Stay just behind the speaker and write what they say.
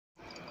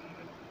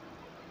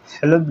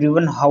Hello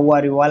everyone, how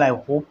are you all? I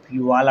hope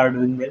you all are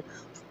doing well.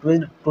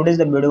 Today's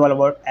the video all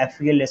about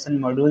FEL lesson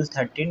module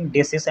 13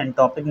 day 6 and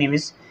topic name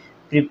is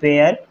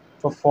Prepare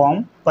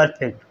Perform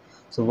Perfect.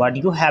 So what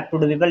you have to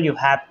do people, you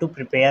have to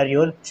prepare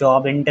your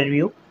job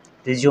interview,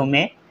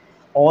 resume,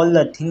 all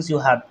the things you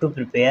have to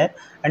prepare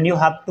and you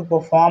have to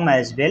perform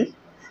as well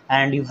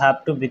and you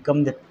have to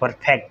become the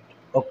perfect.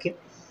 Okay.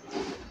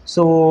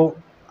 So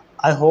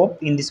I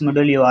hope in this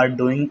module you are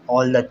doing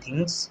all the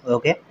things.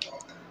 Okay,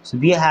 so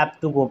we have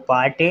to go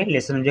part A,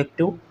 lesson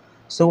objective.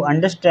 So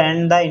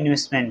understand the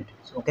investment.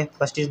 So, okay,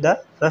 first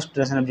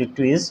lesson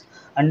objective is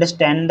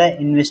understand the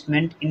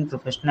investment in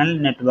professional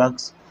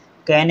networks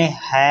can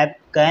have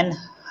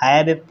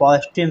a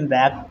positive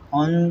impact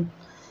on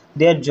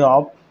their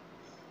job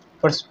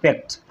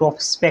prospect.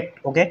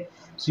 Okay,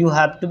 so you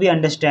have to be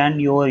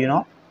understand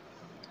your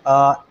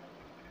uh,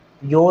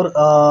 your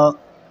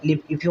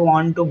if you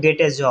want to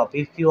get a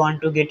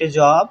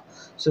job,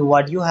 so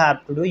what you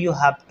have to do, you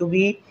have to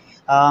be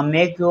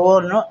make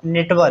your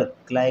network,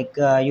 like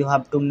you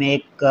have to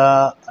make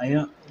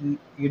you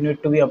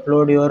need to be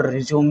upload your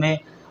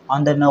resume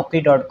on the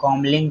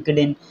Naukri.com,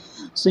 LinkedIn.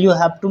 So you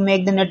have to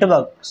make the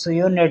network, so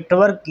your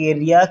network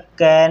area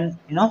can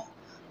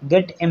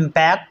get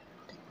impact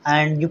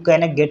and you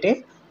can get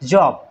a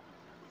job.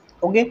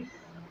 Okay,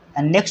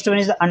 and next one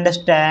is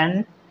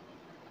understand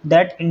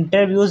that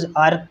interviews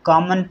are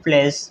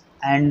commonplace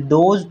and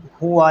those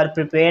who are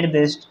prepared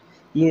best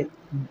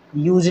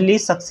usually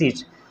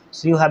succeed.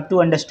 So you have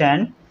to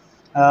understand,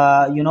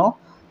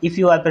 if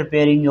you are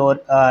preparing your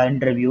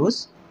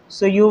interviews,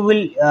 so you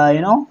will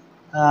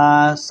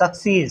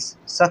succeed,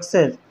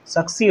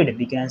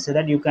 we can say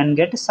that you can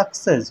get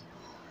success.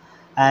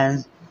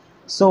 And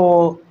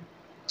so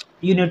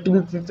you need to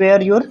be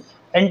prepare your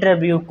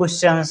interview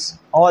questions,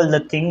 all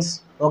the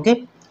things.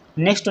 Okay,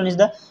 next one is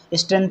the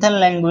strengthen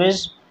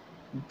language,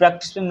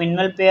 practicing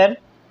minimal pair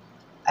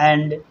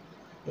and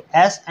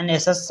s and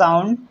ss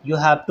sound you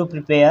have to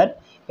prepare.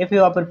 If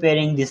you are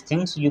preparing these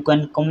things, you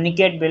can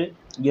communicate well,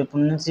 your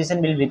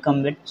pronunciation will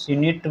become well, so you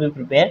need to be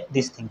prepared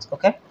these things.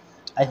 Okay,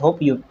 I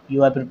hope you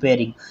are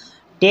preparing.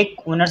 Take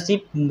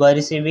ownership by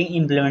receiving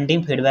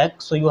implementing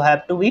feedback, so you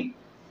have to be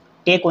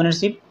take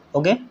ownership.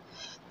 Okay,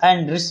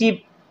 and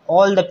receive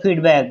all the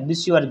feedback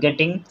which you are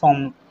getting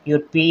from your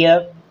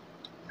peer,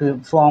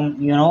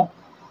 from your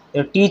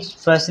teach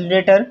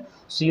facilitator.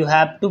 So you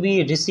have to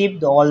be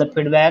receive all the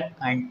feedback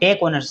and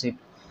take ownership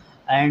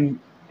and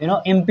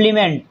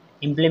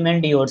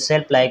implement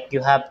yourself, like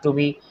you have to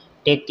be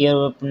take care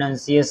of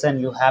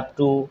pronunciation, you have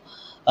to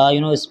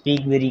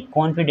speak very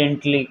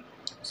confidently.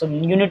 So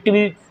you need to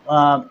be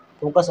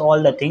focus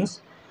all the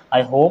things.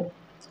 I hope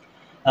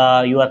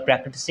you are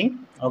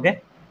practicing.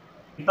 Okay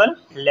people,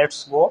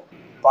 let's go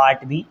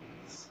part B,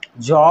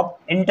 job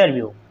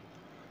interview.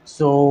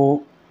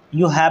 So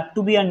you have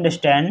to be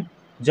understand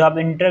job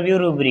interview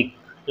rubric,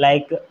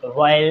 like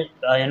while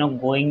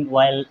going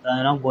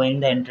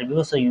the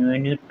interview, so you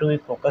need to be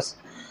focus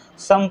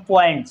some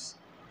points,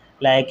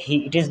 like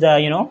it is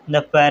the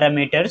the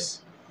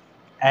parameters,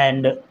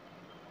 and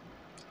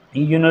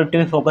you need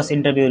to be focus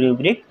interview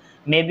rubric.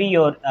 Maybe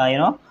your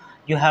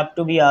you have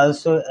to be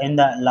also in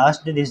the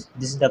last day, this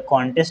is the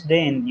contest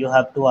day, and you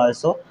have to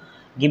also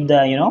give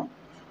the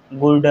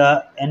good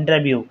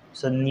interview.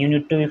 So you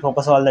need to be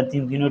focus all the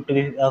things, you need to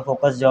be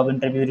focus job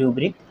interview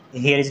rubric.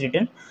 Here is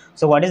written.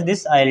 So what is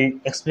this, I'll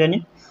explain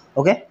it.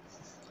 Okay,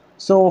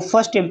 so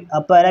first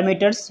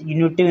parameters, you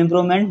need to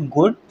improvement,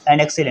 good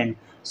and excellent.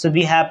 So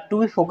we have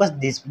to be focus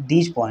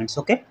these points.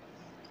 Okay,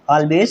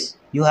 always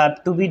you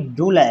have to be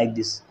do like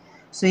this.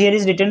 So here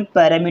is written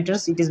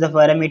parameters, it is the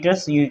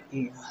parameters, you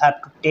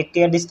have to take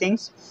care of these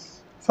things.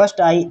 First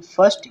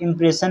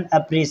impression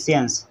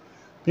appreciations,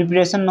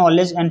 preparation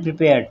knowledge and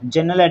prepared,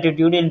 general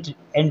attitude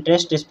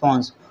interest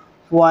response,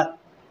 Wa-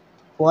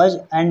 pause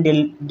and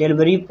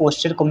delivery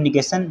posture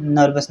communication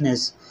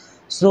nervousness.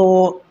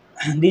 So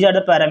these are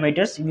the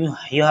parameters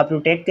you have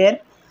to take care.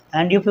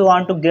 And if you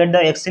want to get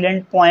the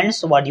excellent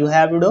points, what you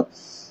have to do,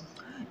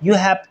 you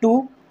have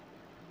to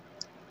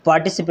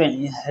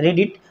participant read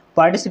it.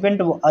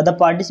 The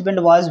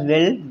participant was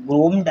well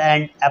groomed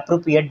and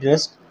appropriate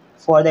dressed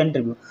for the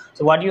interview.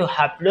 So what you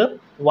have to do,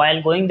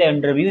 while going the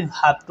interview, you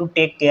have to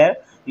take care,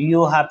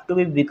 you have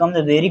to become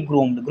the very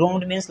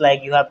groomed means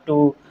like you have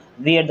to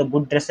wear the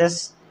good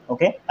dresses.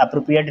 Okay,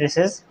 appropriate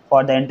dresses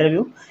for the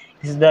interview.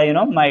 This is the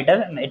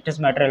matter, it is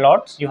matter a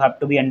lot, so you have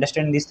to be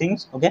understand these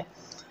things. Okay,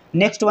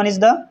 next one is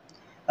the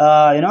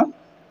uh, you know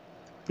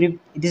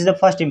it is the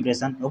first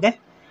impression. Okay,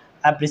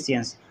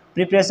 appreciations,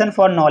 preparation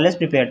for knowledge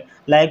prepared,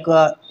 like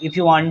if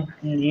you want,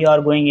 you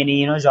are going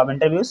any job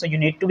interview, so you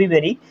need to be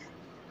very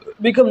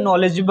become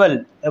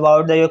knowledgeable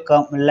about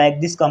like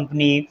this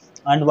company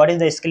and what is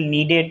the skill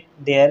needed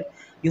there.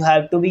 You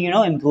have to be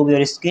improve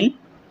your skill,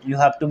 you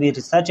have to be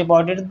research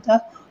about it,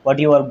 what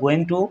you are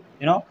going to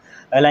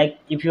like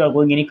if you are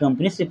going any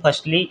company. So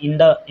firstly in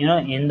the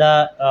in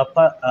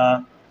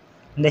the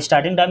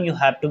starting time, you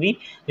have to be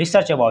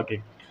research about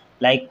it.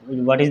 like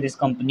what is this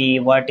company,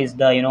 what is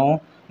the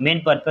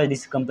main purpose of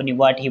this company,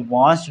 what he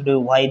wants to do,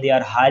 why they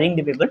are hiring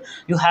the people.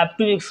 You have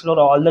to explore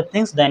all the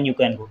things, then you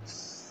can go.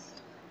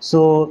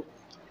 So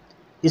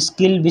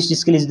skill, which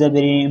skill is the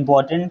very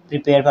important?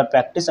 Prepare for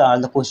practice are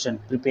the question.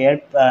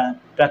 Prepare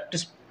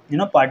practice,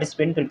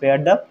 participant prepare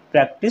the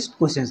practice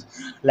questions.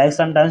 Like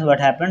sometimes what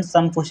happens,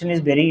 some question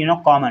is very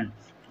common,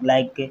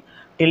 like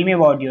tell me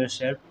about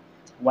yourself,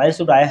 why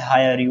should I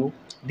hire you?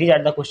 These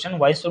are the question,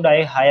 why should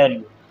I hire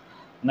you,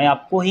 मैं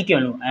आपको ही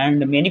क्यों लूँ?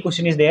 And many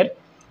question is there,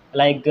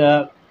 like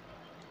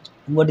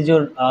what is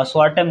your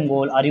short term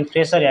goal, are you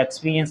fresher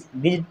experience?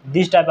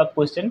 This type of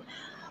question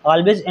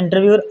always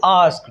interviewer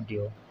asked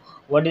you.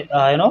 What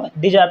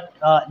these are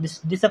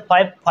this are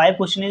five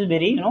question is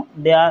very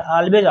they are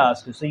always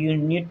asked you, so you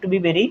need to be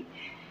very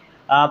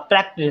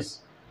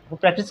practice, वो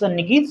practice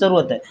करने की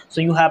ज़रूरत है.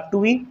 So you have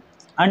to be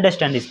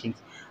understand these things.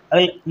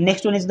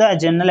 Next one is the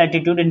general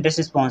attitude interest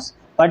response.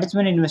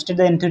 Participant invested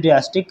the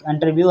enthusiastic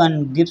interview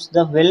and gives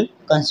the well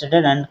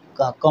considered and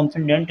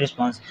confident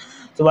response.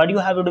 So what you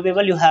have to do,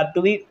 people, you have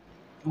to be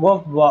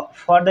go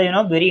for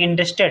the very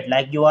interested,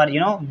 like you are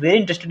very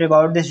interested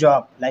about this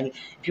job. Like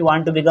if you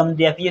want to become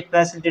the FEF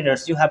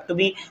facilitators, you have to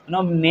be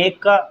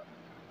make a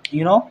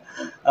you know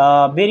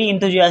very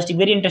enthusiastic,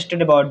 very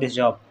interested about this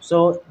job.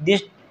 So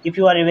this, if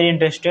you are very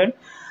interested,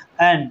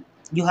 and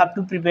you have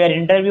to prepare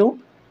interview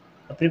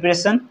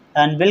preparation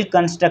and well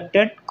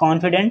constructed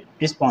confident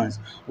response.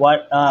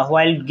 What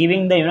while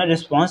giving the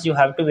response, you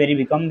have to very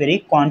become very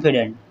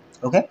confident.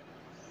 Okay.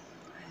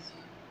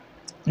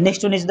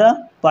 Next one is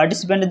the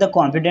participant is the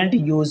confident,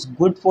 use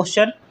good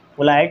posture,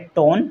 polite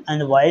tone,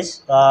 and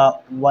voice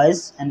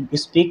and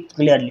speak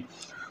clearly.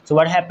 So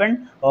what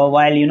happened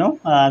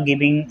while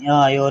giving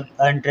your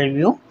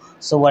interview?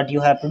 So what you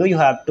have to do? You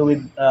have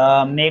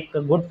to make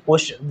a good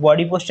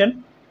body posture,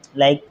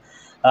 like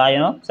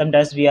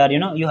sometimes we are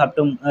you have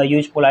to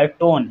use polite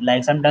tone.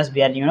 Like sometimes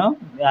we are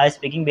are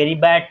speaking very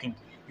bad thing.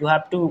 You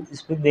have to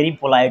speak very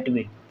polite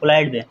way.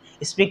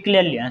 Speak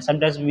clearly, and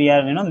sometimes we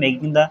are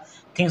making the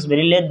things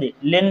very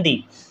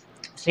lengthy.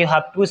 So you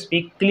have to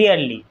speak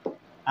clearly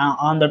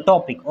on the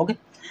topic. Okay.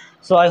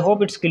 So I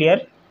hope it's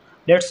clear.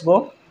 Let's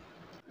go.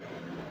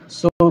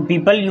 So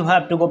people, you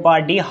have to go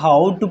party.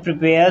 How to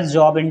prepare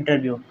job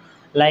interview?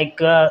 Like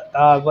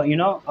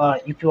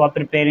if you are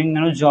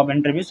preparing job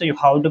interview, so you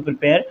how to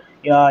prepare.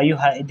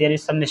 There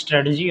is some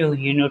strategy you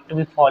need to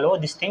be follow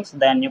these things.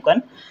 Then you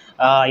can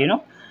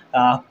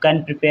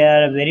can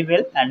prepare very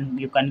well and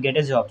you can get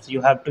a job. So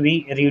you have to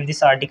be read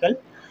this article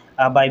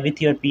by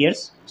with your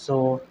peers.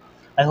 So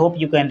I hope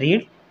you can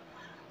read.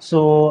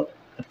 So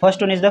first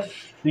one is the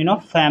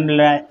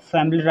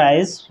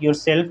familiarize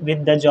yourself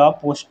with the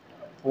job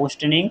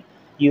posting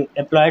you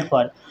applied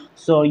for.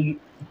 So you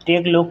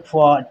take look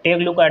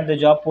at the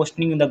job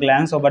posting in the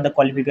glance over the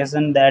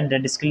qualification that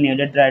the skill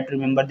needed. Try to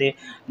remember the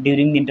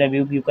during the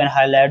interview you can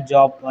highlight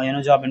job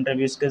job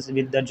interview skills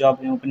with the job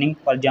opening.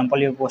 For example,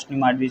 your posting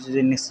might be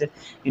in Excel.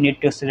 You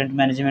need to excellent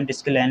management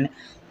skill. And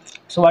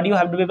so what you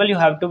have to be, well, you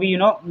have to be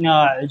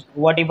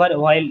whatever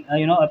while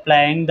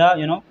applying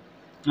the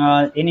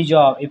any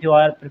job. If you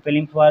are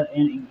preparing for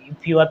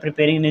if you are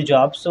preparing any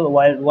job, so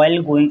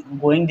while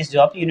going this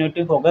job, you need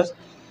to focus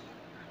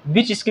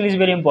which skill is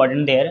very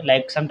important there.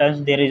 Like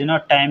sometimes there is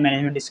time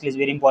management skill is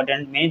very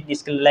important, many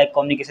skill like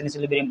communication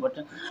skill is very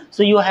important.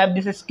 So you have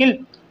this skill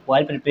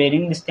while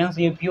preparing these things.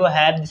 If you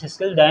have this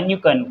skill, then you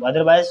can,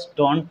 otherwise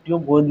don't you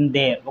go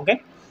there.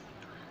 Okay.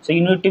 So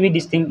you need to be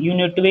this thing, you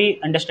need to be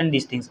understand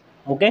these things.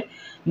 Okay.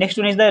 Next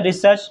one is the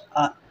research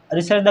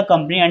the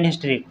company and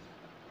history.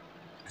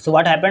 So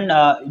what happened,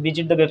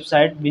 visit the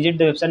website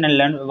and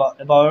learn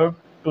about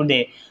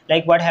today.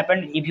 Like what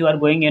happened if you are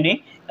going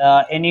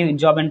any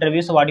job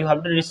interview, so what you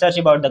have to research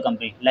about the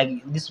company, like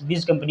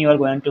this company you are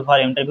going to for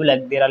interview.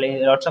 Like there are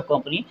lots of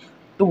company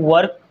to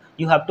work.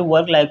 You have to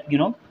work like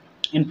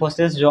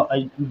Infosys,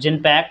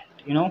 Genpact,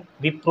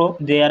 Wipro.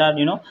 There are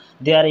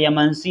they are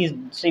MNCs.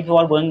 So if you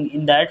are going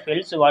in that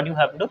field, so what you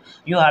have to do,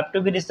 you have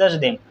to be research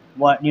them.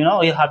 What you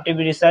have to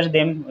be research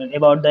them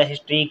about the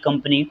history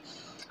company.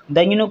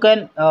 Then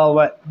can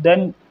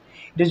then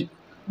it is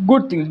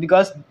good things,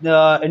 because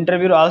the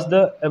interviewer asked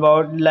the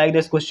about like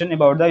this question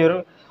about the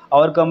your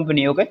our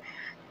company. Okay.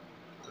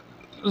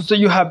 So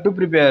you have to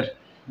prepare.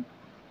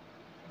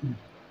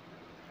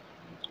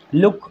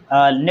 Look,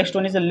 next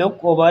one is a look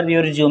over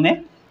your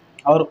resume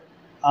or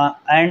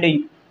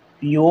and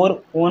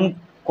your own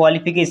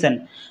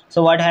qualification.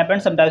 So what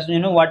happens sometimes,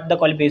 what the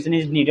qualification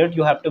is needed,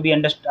 you have to be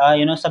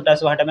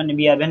sometimes what happens,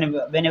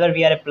 whenever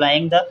we are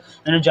applying the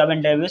job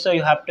interview, so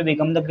you have to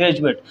become the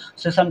graduate.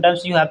 So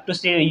sometimes you have to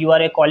say you are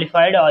a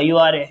qualified or you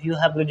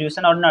have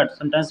graduation or not.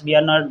 Sometimes we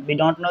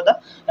don't know the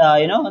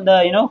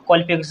the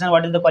qualification,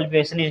 what is the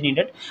qualification is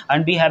needed,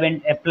 and we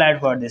haven't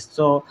applied for this.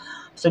 So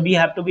we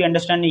have to be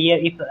understand here,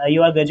 if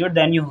you are graduate,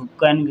 then you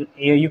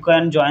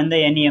can join the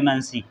any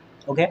MNC.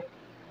 Okay.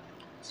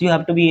 So you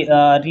have to be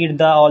read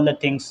the all the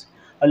things.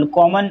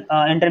 Common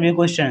interview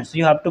questions,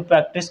 you have to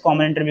practice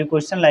common interview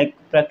question, like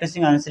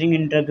practicing answering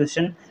interview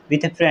question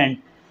with a friend.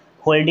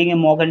 Holding a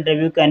mock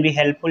interview can be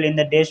helpful in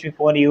the days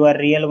before your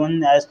real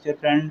one.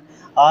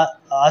 Uh,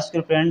 ask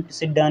your friend to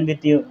sit down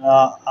with you,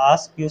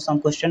 ask you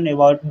some question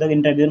about the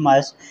interview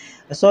miles.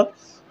 So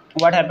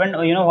what happened,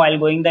 while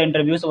going the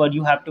interviews, what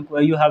you have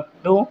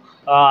to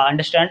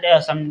understand,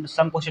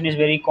 some question is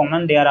very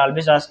common, they are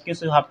always asked you,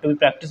 so you have to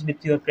practice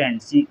with your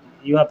friends.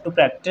 You have to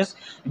practice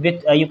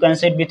with, you can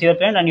sit with your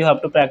friend and you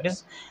have to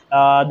practice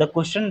the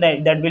question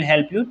that will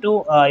help you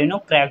to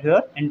crack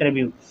your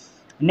interview.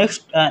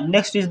 Next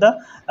is the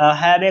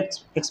have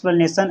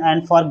explanation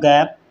and for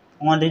gap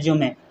on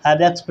resume. Have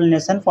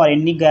explanation for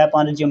any gap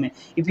on resume.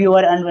 If you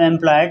are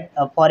unemployed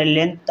for a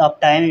length of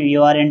time,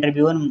 your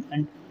interviewer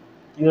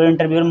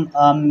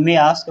may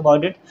ask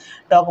about it.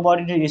 Talk about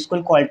it,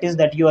 useful qualities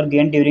that you are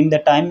gained during the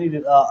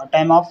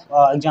time of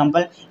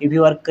example. If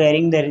you are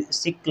carrying the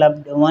sick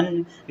loved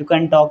one, you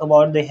can talk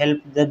about the help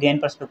the gain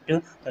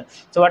perspective.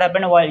 So what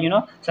happened,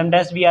 while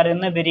sometimes we are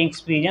in a very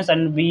experienced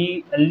and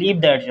we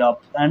leave that job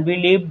and we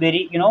leave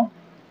very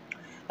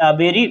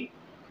very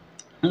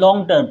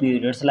long term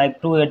periods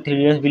like 2 or 3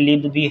 years, we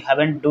leave, we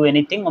haven't do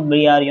anything,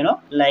 we are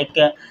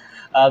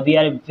we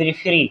are very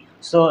free.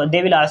 So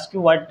they will ask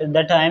you what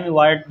the time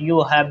what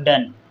you have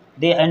done.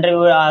 The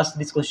interviewer ask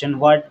this question,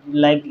 what,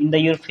 like in the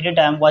your free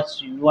time,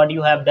 what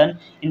you have done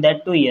in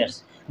that 2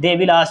 years. They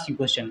will ask you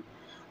question.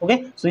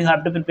 Okay, so you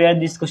have to prepare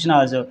this question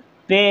also.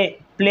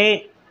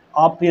 Play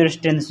up your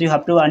strengths. You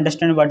have to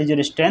understand what is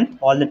your strength,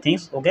 all the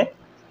things. Okay,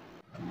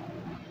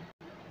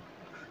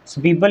 so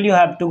people, you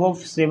have to go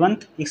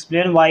seventh.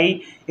 Explain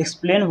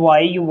why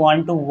you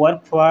want to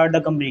work for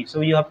the company.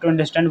 So you have to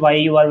understand why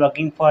you are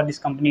working for this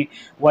company.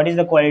 What is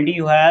the quality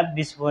you have?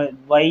 This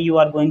why you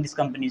are going this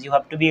companies. You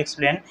have to be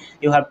explained.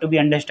 You have to be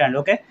understand.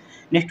 Okay.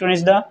 Next one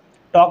is the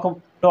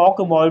talk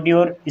about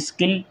your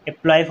skill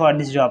apply for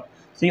this job.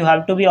 So you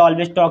have to be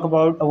always talk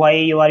about why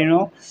you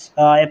are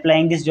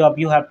applying this job.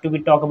 You have to be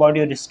talk about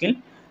your skill.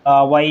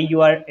 Why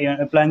you are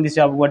applying this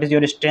job. What is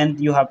your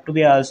strength? You have to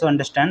be also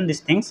understand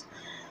these things.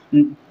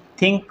 Mm,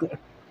 think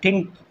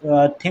think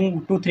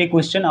 2 3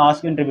 question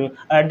ask interview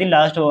at the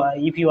last.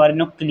 If you are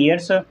clear,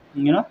 so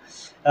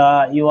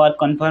you are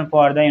confirmed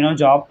for the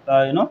job,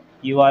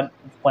 you are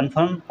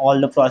confirm all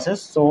the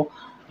process. So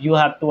you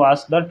have to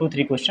ask the 2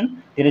 3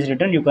 question. There is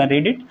written, you can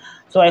read it.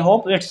 So I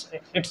hope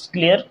it's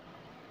clear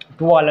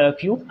to all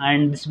of you,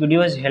 and this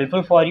video is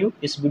helpful for you.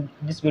 This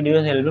video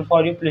is helpful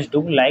for you. Please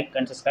do like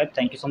and subscribe.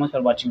 Thank you so much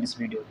for watching this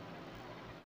video.